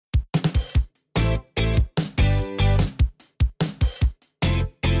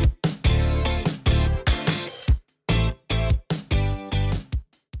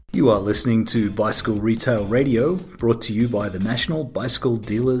You are listening to Bicycle Retail Radio, brought to you by the National Bicycle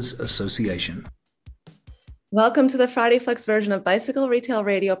Dealers Association. Welcome to the Friday Flex version of Bicycle Retail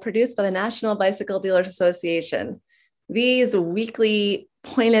Radio, produced by the National Bicycle Dealers Association. These weekly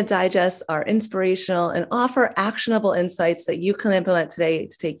pointed digests are inspirational and offer actionable insights that you can implement today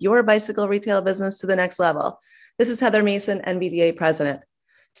to take your bicycle retail business to the next level. This is Heather Mason, NBDA President.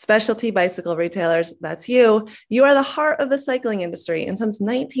 Specialty bicycle retailers, that's you. You are the heart of the cycling industry. And since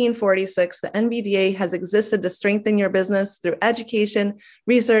 1946, the NBDA has existed to strengthen your business through education,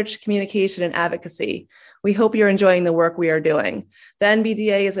 research, communication, and advocacy. We hope you're enjoying the work we are doing. The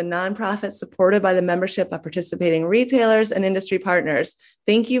NBDA is a nonprofit supported by the membership of participating retailers and industry partners.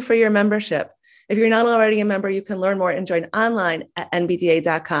 Thank you for your membership. If you're not already a member, you can learn more and join online at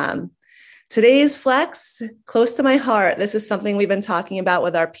nbda.com. Today's flex, close to my heart. This is something we've been talking about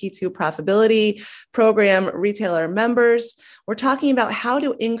with our P2 profitability program retailer members. We're talking about how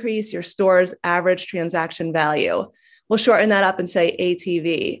to increase your store's average transaction value. We'll shorten that up and say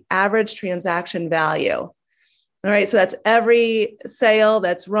ATV, average transaction value. All right, so that's every sale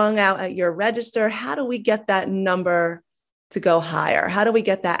that's rung out at your register. How do we get that number to go higher? How do we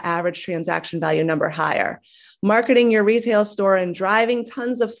get that average transaction value number higher? Marketing your retail store and driving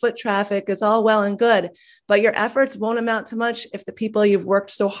tons of foot traffic is all well and good, but your efforts won't amount to much if the people you've worked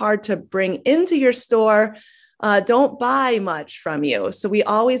so hard to bring into your store don't buy much from you. So we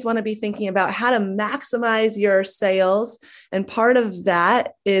always want to be thinking about how to maximize your sales. And part of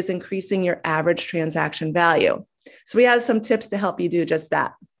that is increasing your average transaction value. So we have some tips to help you do just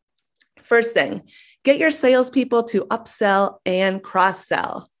that. First thing, get your salespeople to upsell and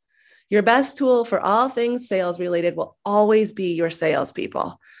cross-sell. Your best tool for all things sales related will always be your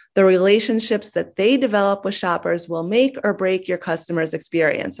salespeople. The relationships that they develop with shoppers will make or break your customers'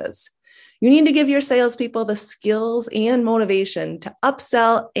 experiences. You need to give your salespeople the skills and motivation to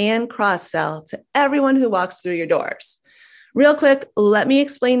upsell and cross-sell to everyone who walks through your doors. Real quick, let me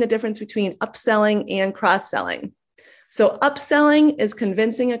explain the difference between upselling and cross-selling. So upselling is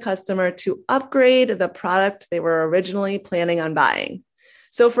convincing a customer to upgrade the product they were originally planning on buying.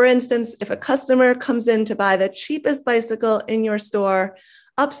 So for instance, if a customer comes in to buy the cheapest bicycle in your store,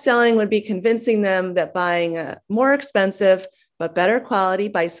 upselling would be convincing them that buying a more expensive but better quality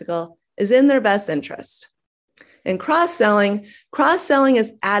bicycle is in their best interest. And cross-selling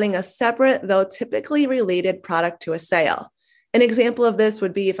is adding a separate, though typically related product to a sale. An example of this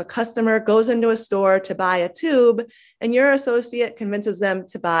would be if a customer goes into a store to buy a tube and your associate convinces them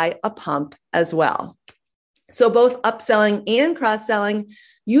to buy a pump as well. So both upselling and cross-selling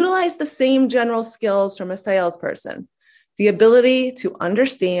utilize the same general skills from a salesperson, the ability to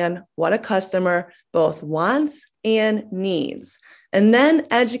understand what a customer both wants and needs, and then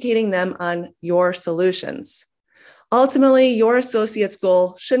educating them on your solutions. Ultimately, your associate's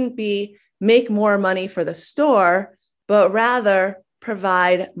goal shouldn't be make more money for the store, but rather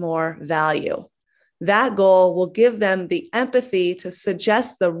provide more value. That goal will give them the empathy to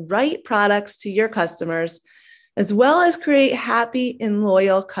suggest the right products to your customers, as well as create happy and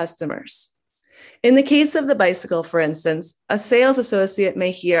loyal customers. In the case of the bicycle, for instance, a sales associate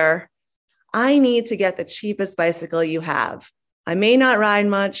may hear, I need to get the cheapest bicycle you have. I may not ride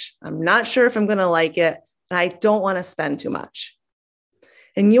much. I'm not sure if I'm going to like it, and I don't want to spend too much.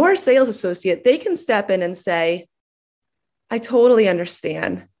 And your sales associate, they can step in and say, I totally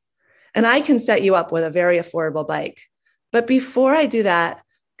understand. And I can set you up with a very affordable bike. But before I do that,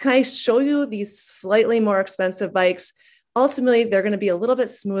 can I show you these slightly more expensive bikes? Ultimately, they're going to be a little bit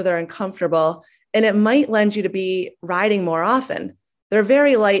smoother and comfortable, and it might lend you to be riding more often. They're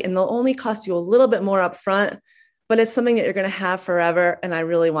very light and they'll only cost you a little bit more up front, but it's something that you're going to have forever, and I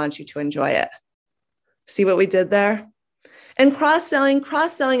really want you to enjoy it. See what we did there? And cross-selling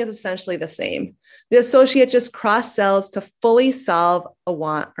is essentially the same. The associate just cross-sells to fully solve a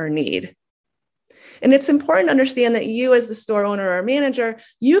want or need. And it's important to understand that you as the store owner or manager,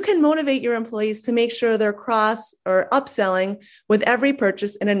 you can motivate your employees to make sure they're cross or upselling with every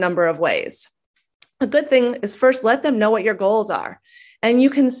purchase in a number of ways. A good thing is first let them know what your goals are. And you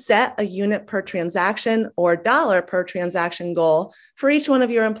can set a unit per transaction or dollar per transaction goal for each one of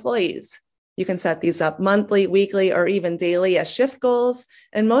your employees. You can set these up monthly, weekly, or even daily as shift goals.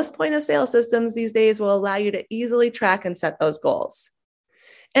 And most point of sale systems these days will allow you to easily track and set those goals.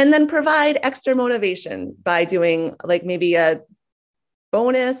 And then provide extra motivation by doing like maybe a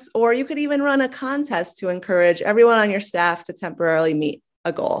bonus, or you could even run a contest to encourage everyone on your staff to temporarily meet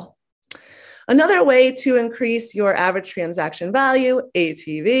a goal. Another way to increase your average transaction value,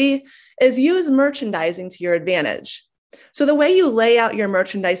 ATV, is use merchandising to your advantage. So the way you lay out your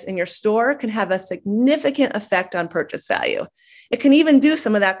merchandise in your store can have a significant effect on purchase value. It can even do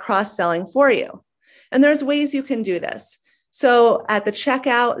some of that cross-selling for you. And there's ways you can do this. So at the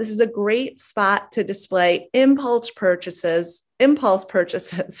checkout, this is a great spot to display impulse purchases.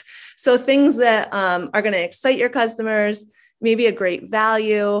 So things that are going to excite your customers, maybe a great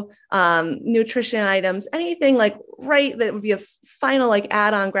value, nutrition items, anything like that would be a final like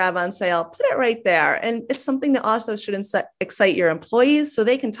add-on grab on sale, put it right there. And it's something that also should excite your employees so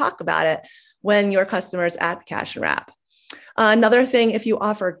they can talk about it when your customers at the cash and wrap. Another thing, if you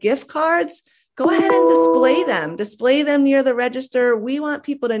offer gift cards, go ahead and display them near the register. We want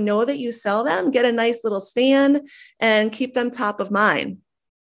people to know that you sell them, get a nice little stand and keep them top of mind.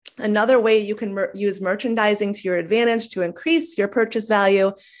 Another way you can use merchandising to your advantage to increase your purchase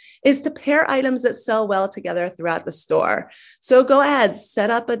value is to pair items that sell well together throughout the store. So go ahead, set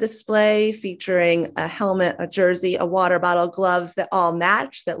up a display featuring a helmet, a jersey, a water bottle, gloves that all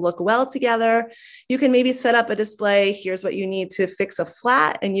match, that look well together. You can maybe set up a display. Here's what you need to fix a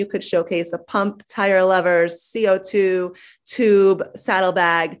flat, and you could showcase a pump, tire levers, CO2, tube,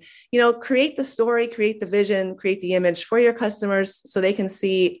 saddlebag. Create the story, create the vision, create the image for your customers so they can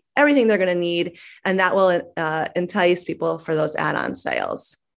see everything they're going to need, and that will entice people for those add-on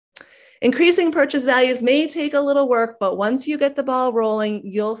sales. Increasing purchase values may take a little work, but once you get the ball rolling,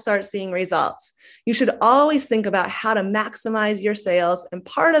 you'll start seeing results. You should always think about how to maximize your sales, and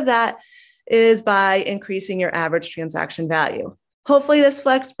part of that is by increasing your average transaction value. Hopefully this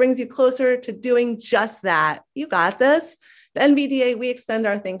flex brings you closer to doing just that. You got this. The NBDA, we extend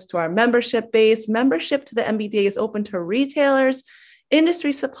our thanks to our membership base. Membership to the NBDA is open to retailers,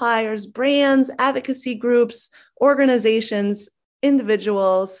 industry suppliers, brands, advocacy groups, organizations,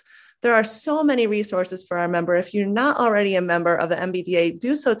 individuals. There are so many resources for our member. If you're not already a member of the NBDA,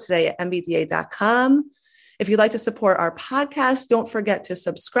 do so today at nbda.com. If you'd like to support our podcast, don't forget to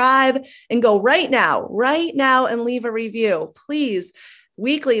subscribe and go right now and leave a review. Please.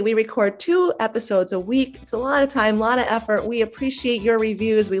 Weekly, we record 2 episodes a week. It's a lot of time, a lot of effort. We appreciate your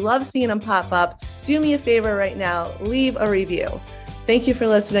reviews. We love seeing them pop up. Do me a favor right now, leave a review. Thank you for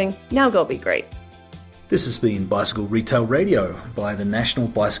listening. Now go be great. This has been Bicycle Retail Radio by the National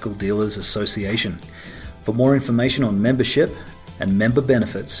Bicycle Dealers Association. For more information on membership and member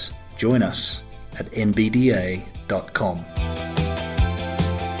benefits, join us at nbda.com.